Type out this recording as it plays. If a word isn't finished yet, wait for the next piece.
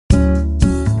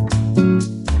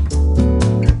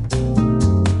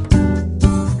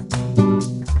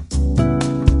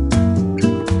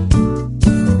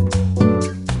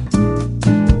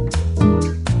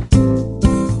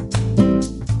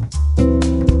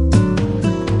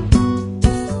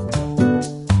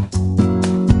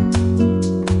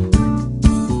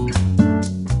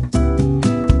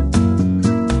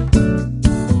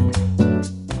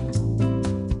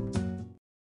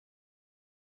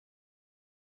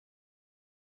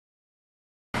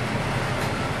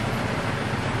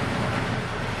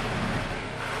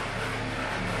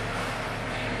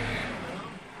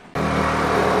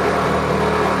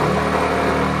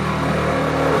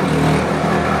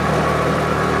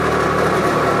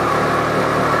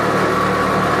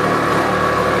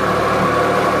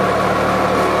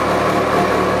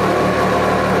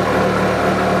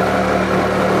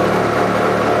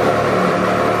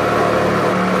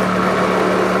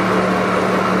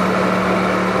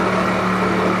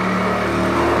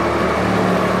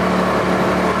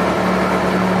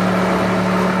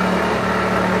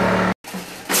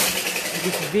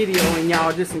video, and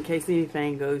y'all, just in case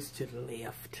anything goes to the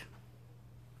left.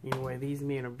 Anyway, these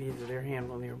men are busy. They're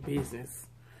handling their business.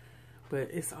 But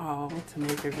it's all to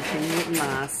make everything look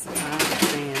nice. I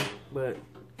understand. But,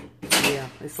 yeah,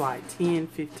 it's like 10,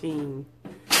 15.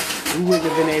 We wouldn't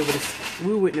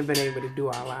have been able to do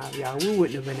our live, y'all. We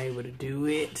wouldn't have been able to do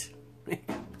it.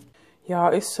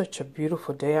 Y'all, it's such a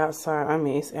beautiful day outside. I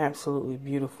mean, it's absolutely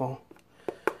beautiful.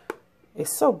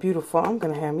 It's so beautiful. I'm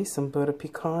going to have me some butter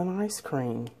pecan ice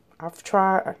cream. I've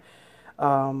tried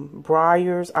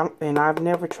Breyers, and I've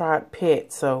never tried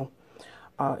Pet. So,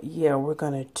 yeah, we're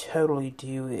going to totally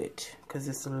do it because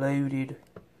it's loaded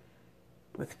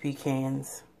with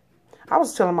pecans. I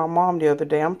was telling my mom the other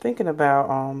day, I'm thinking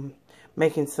about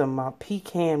making some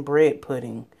pecan bread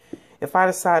pudding. If I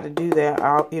decide to do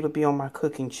that, it'll be on my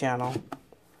cooking channel.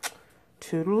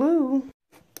 Toodaloo.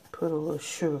 Put a little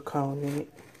sugar cone in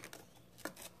it.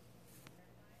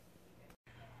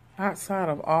 Outside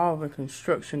of all the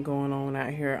construction going on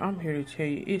out here, I'm here to tell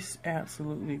you it's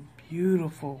absolutely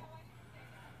beautiful.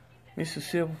 Mr.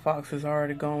 Silver Fox has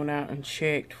already gone out and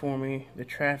checked for me. The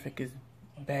traffic is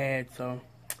bad, so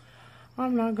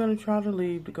I'm not going to try to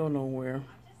leave to go nowhere.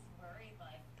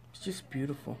 It's just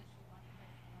beautiful.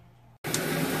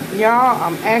 Y'all,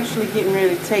 I'm actually getting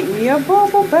ready to take me a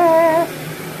bubble bath.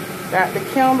 Got the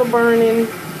candle burning.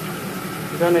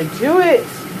 Gonna do it.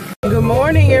 Good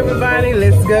morning, everybody.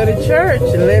 Let's go to church.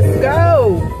 Let's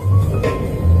go.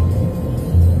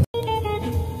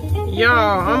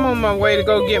 Y'all, I'm on my way to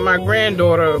go get my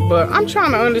granddaughter, but I'm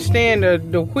trying to understand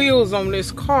the wheels on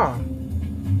this car.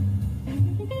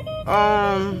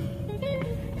 I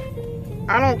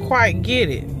don't quite get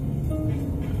it.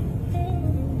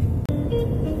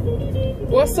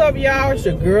 What's up, y'all? It's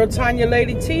your girl Tanya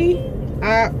Lady T.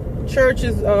 Our church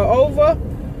is over.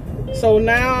 So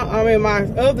now I'm in my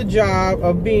other job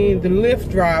of being the Lyft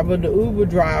driver, the Uber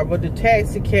driver, the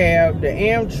taxi cab, the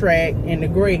Amtrak, and the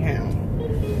Greyhound.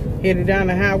 Headed down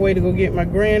the highway to go get my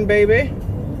grandbaby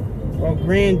or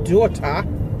granddaughter.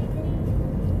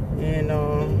 And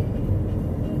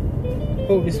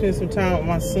hope to spend some time with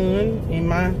my son and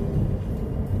my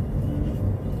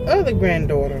other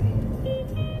granddaughter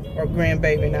or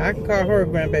grandbaby. Now I can call her a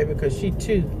grandbaby because she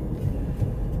 2.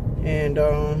 And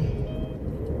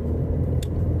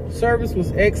service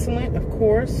was excellent, of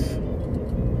course.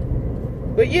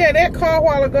 But yeah, that car a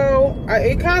while ago,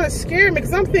 it kind of scared me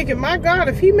because I'm thinking, my God,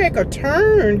 if he make a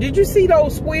turn, did you see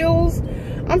those wheels?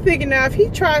 I'm thinking now, if he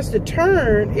tries to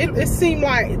turn, it seemed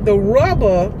like the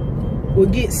rubber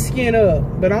would get skinned up.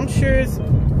 But I'm sure it's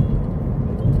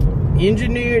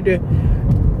engineered to,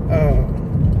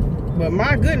 but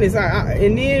my goodness,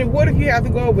 and then what if you have to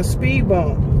go over a speed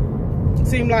bump? It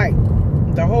seemed like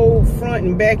the whole front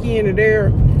and back end of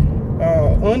their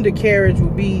undercarriage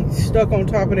would be stuck on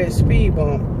top of that speed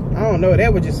bump. I don't know,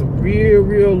 that was just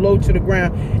real low to the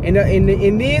ground, and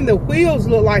then the wheels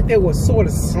looked like they were sort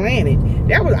of slanted.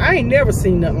 I ain't never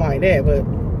seen nothing like that. But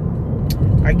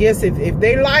I guess if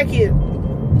they like it,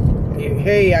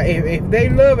 hey, if they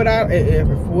love it, if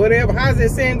whatever, how's that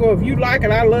saying go? If you like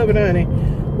it, I love it, honey.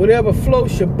 Whatever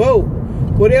floats your boat,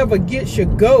 whatever gets your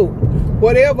goat,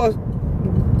 whatever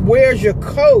wears your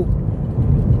coat,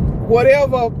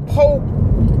 whatever poke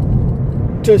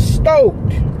to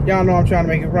stoked. Y'all know I'm trying to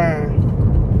make it rhyme.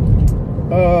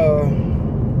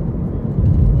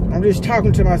 I'm just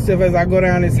talking to myself as I go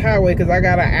down this highway because I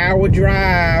got an hour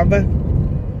drive.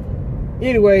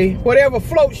 Anyway, whatever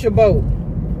floats your boat.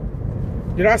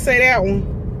 Did I say that one?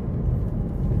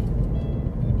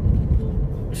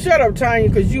 Shut up, Tanya,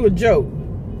 because you a joke.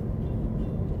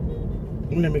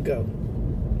 Let me go.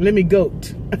 Let me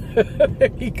goat.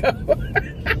 Let me go.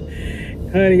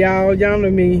 Honey, y'all know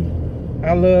me.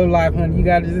 I love life, honey. You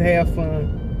gotta just have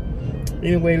fun.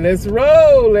 Anyway, let's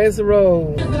roll. Let's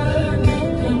roll.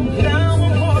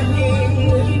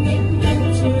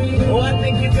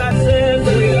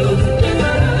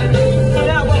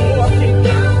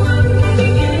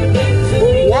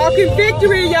 Walk in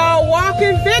victory, y'all. Walk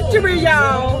in victory,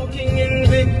 y'all. Walking in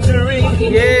victory.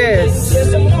 Yes.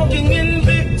 Yes, I'm walking in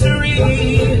victory.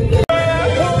 Yes.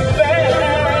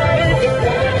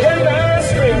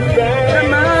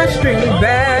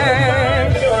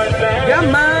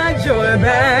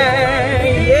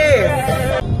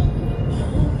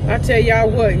 I tell y'all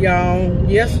what, y'all.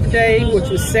 Yesterday, which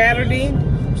was Saturday,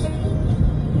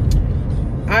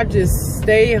 I just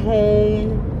stayed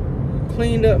home,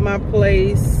 cleaned up my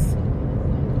place,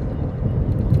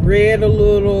 read a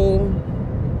little,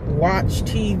 watched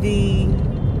TV.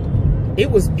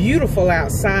 It was beautiful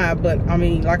outside, but I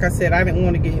mean, like I said, I didn't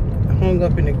want to get hung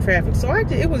up in the traffic, so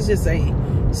it was just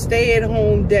a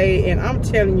stay-at-home day, and I'm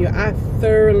telling you, I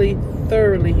thoroughly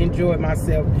enjoyed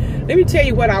myself. Let me tell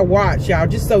you what I watched, y'all,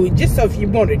 just so if you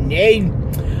want to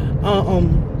know.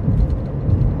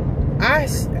 I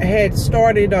had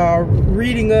started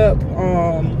reading up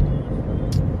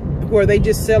where they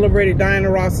just celebrated Diana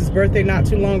Ross's birthday not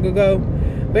too long ago.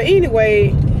 But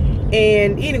anyway,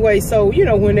 so you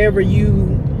know, whenever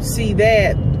you see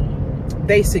that,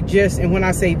 they suggest, and when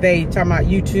I say they, talking about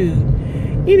YouTube.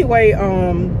 Anyway,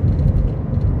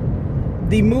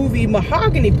 the movie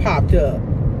Mahogany popped up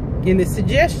in the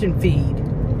suggestion feed,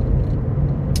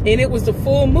 and it was the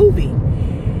full movie.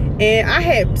 And I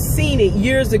had seen it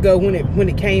years ago when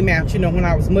it came out, you know, when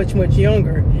I was much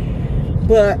younger.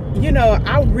 But, you know,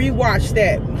 I rewatched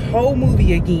that whole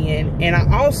movie again, and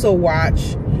I also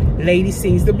watched Lady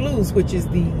Sings the Blues, which is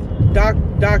the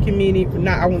documentary,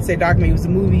 I wouldn't say documentary, it was a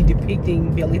movie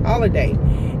depicting Billie Holiday.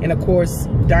 And of course,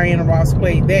 Diana Ross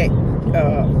played that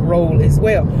role as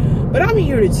well. But I'm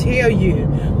here to tell you,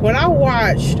 when I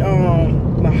watched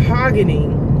Mahogany,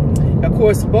 of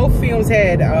course, both films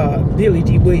had Billy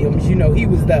D. Williams. You know, he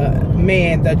was the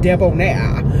man, the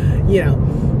debonair. You know,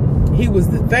 he was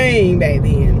the thing back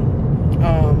then.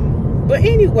 But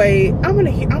anyway,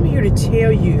 I'm here to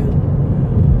tell you,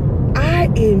 I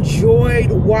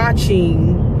enjoyed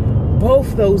watching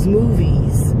both those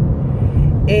movies,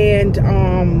 and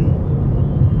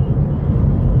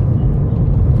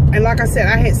like I said,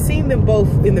 I had seen them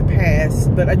both in the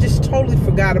past, but I just totally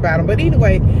forgot about them. But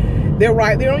anyway, they're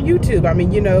right there on YouTube. I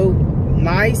mean, you know,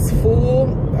 nice, full,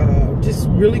 just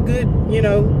really good, you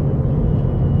know,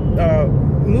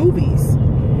 movies.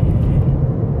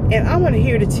 And I'm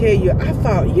here to tell you, I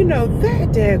thought, you know, that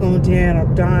daggone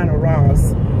Diana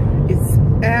Ross is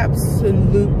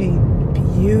absolutely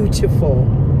beautiful.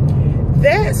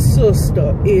 That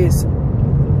sister is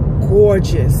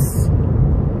gorgeous.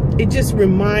 It just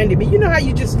reminded me, you know how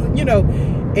you just, you know,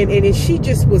 and she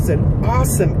just was an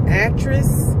awesome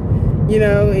actress, you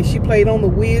know, and she played on The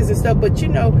Wiz and stuff. But, you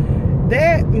know,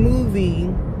 that movie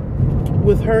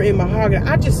with her in Mahogany,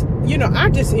 I just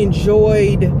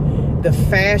enjoyed the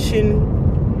fashion.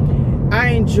 I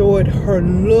enjoyed her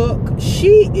look.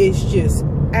 She is just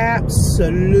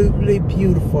absolutely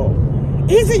beautiful,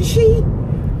 isn't she?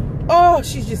 Oh,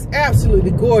 she's just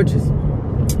absolutely gorgeous.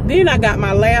 Then I got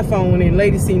my laugh on in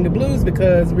Lady Sing the Blues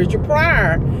because Richard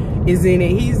Pryor is in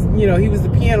it. He's, you know, he was the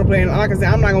piano player. And like I said,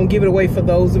 I'm not gonna give it away for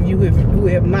those of you who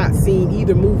have not seen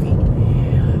either movie.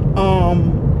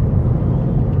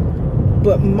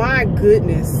 But my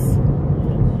goodness,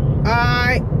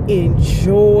 I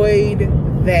enjoyed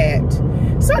that.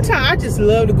 Sometimes I just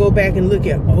love to go back and look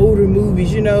at older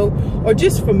movies, you know, or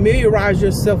just familiarize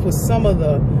yourself with some of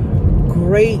the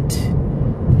great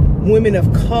women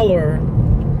of color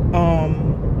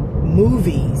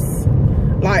movies,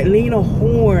 like Lena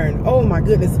Horne. Oh my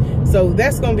goodness. So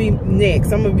that's gonna be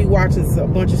next. I'm gonna be watching a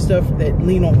bunch of stuff that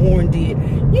Lena Horne did,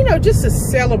 you know, just a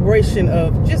celebration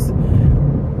of just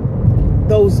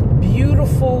those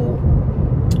beautiful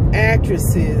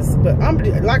actresses. But I'm,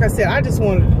 like I said, I just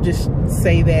wanted to just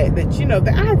say that you know,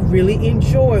 that I really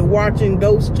enjoyed watching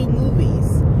those two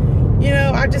movies. You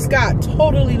know, I just got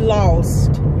totally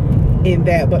lost in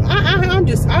that. But I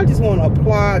just want to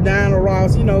applaud Diana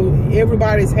Ross. You know,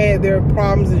 everybody's had their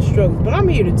problems and struggles, but I'm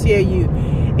here to tell you,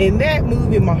 in that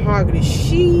movie Mahogany,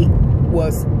 she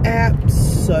was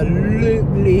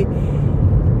absolutely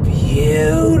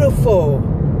beautiful.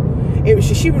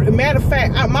 Matter of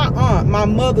fact, my aunt, my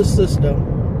mother's sister,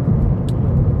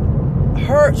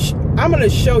 I'm gonna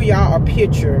show y'all a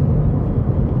picture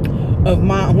of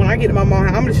when I get to my mom,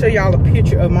 I'm gonna show y'all a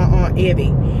picture of my Aunt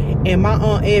Evie. And my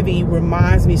Aunt Evie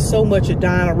reminds me so much of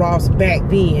Diana Ross back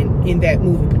then in that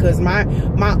movie, because my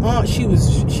aunt, she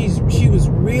was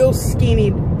real skinny,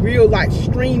 real like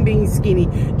string bean skinny,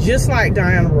 just like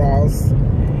Diana Ross.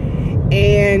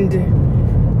 And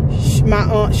my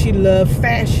aunt, she loved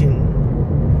fashion.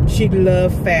 She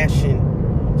loved fashion,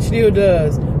 still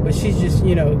does, but she's just,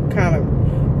 you know, kind of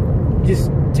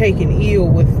just taken ill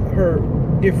with her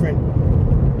different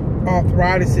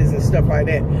arthritises and stuff like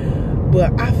that.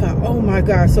 But I thought, oh my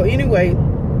God. So anyway,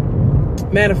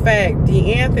 matter of fact,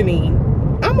 D'Anthony,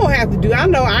 I'm gonna have to do, I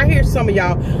know I hear some of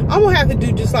y'all, I'm gonna have to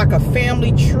do just like a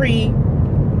family tree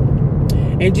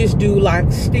and just do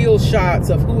like still shots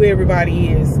of who everybody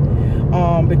is.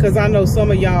 Because I know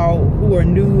some of y'all who are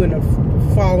new and are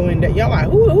following that, y'all like,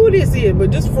 who this is. But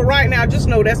just for right now, just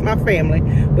know that's my family.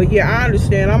 But yeah, I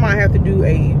understand. I might have to do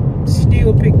a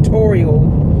still pictorial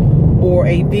or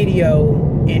a video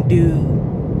and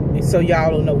do, so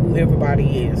y'all don't know who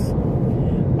everybody is.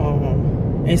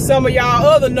 And some of y'all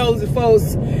other nosy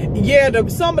folks Yeah,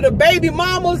 some of the baby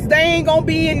mamas, they ain't gonna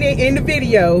be in the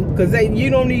video, because you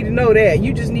don't need to know that.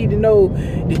 You just need to know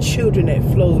the children that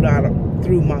flowed out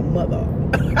through my mother.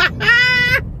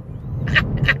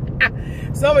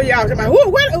 Some of y'all come like,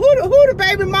 who the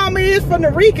baby mama is from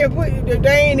the Rican? They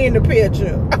ain't in the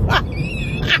picture.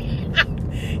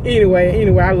 Anyway,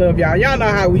 I love y'all. Y'all know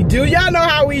how we do. Y'all know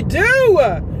how we do.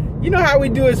 You know how we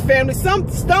do as family. Some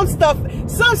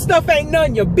stuff ain't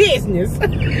none of your business.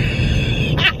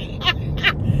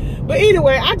 But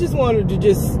anyway, I just wanted to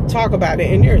just talk about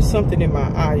it. And there's something in my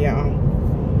eye, y'all.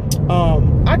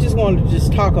 I just wanted to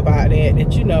just talk about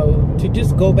that, you know, to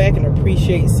just go back and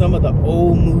appreciate some of the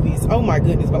old movies. Oh my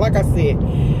goodness. But like I said,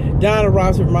 Diana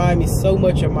Ross reminds me so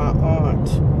much of my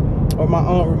aunt. Or my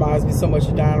aunt reminds me so much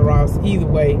of Diana Ross. Either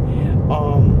way,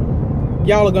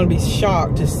 y'all are going to be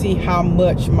shocked to see how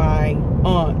much my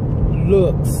aunt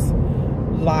looks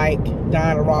like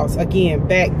Diana Ross. Again,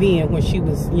 back then when she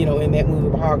was, you know, in that movie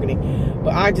Mahogany.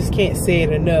 But I just can't say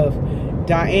it enough.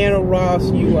 Diana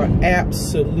Ross, you are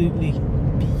absolutely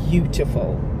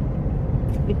beautiful.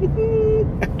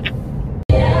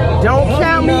 Don't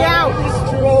count me out.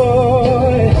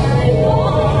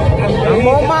 I'm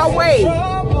on my way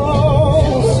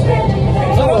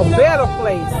to a better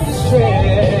place.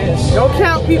 Don't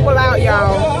count people out,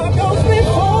 y'all.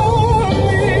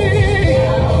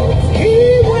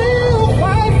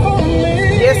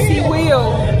 Yes, he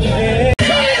will.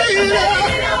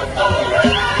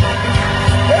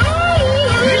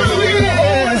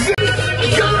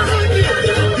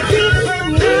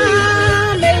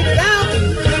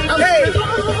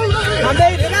 I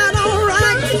made it out all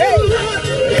right. Hey.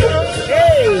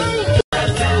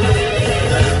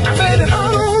 I made it out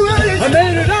all right. I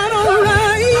made it out all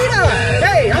right.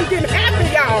 Hey, I'm getting happy,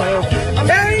 y'all.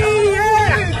 Hey,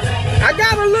 yeah. I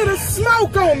got a little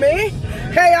smoke on me.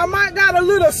 Hey, I might got a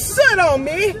little soot on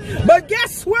me. But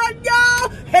guess what, y'all?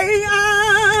 Hey,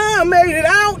 I made it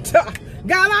out.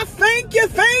 God, I thank you,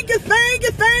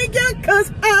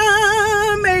 because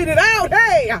I made it out.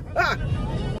 Hey.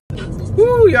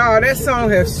 Woo, y'all, that song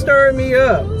has stirred me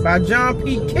up by John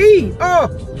P. Key. Oh,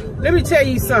 let me tell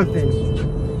you something.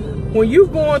 When you're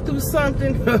going through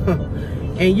something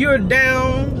and you're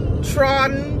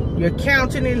downtrodden, you're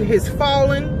counting in his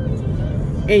falling,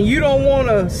 and you don't want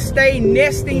to stay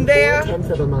nesting there,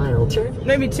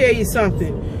 let me tell you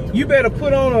something. You better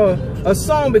put on a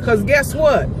song, because guess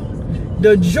what?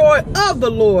 The joy of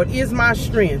the Lord is my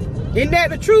strength. Isn't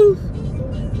that the truth?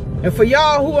 And for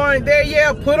y'all who aren't there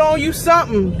yet, put on you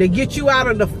something to get you out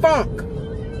of the funk.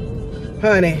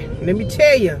 Honey, let me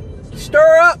tell you,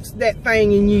 stir up that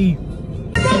thing in you.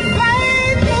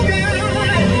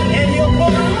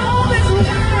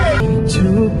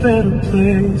 To a better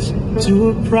place, to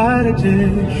a brighter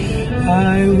day,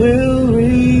 I will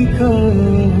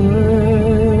recover.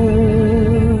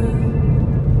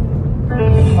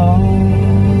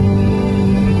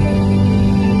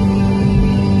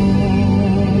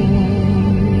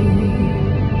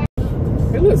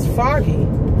 It's foggy.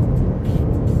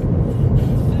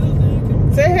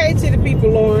 Say hey to the people,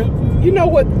 Lauren. You know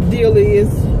what the deal is.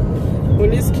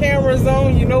 When this camera's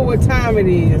on, you know what time it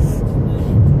is.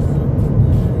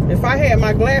 If I had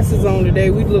my glasses on today,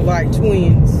 we'd look like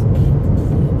twins.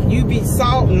 You'd be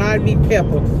salt and I'd be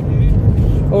pepper.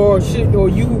 Or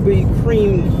you would be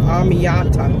cream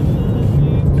armiata.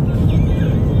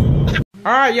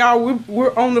 Alright, y'all,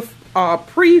 we're on the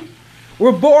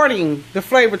we're boarding the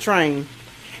flavor train.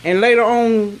 And later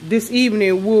on this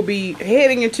evening, we'll be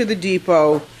heading into the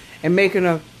depot and making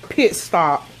a pit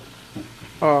stop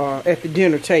at the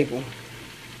dinner table.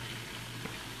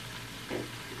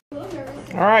 All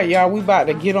right, y'all, we about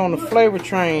to get on the flavor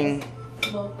train.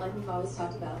 Well, like we've always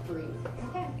talked about, breathe.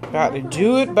 Okay. About to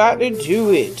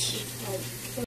do it.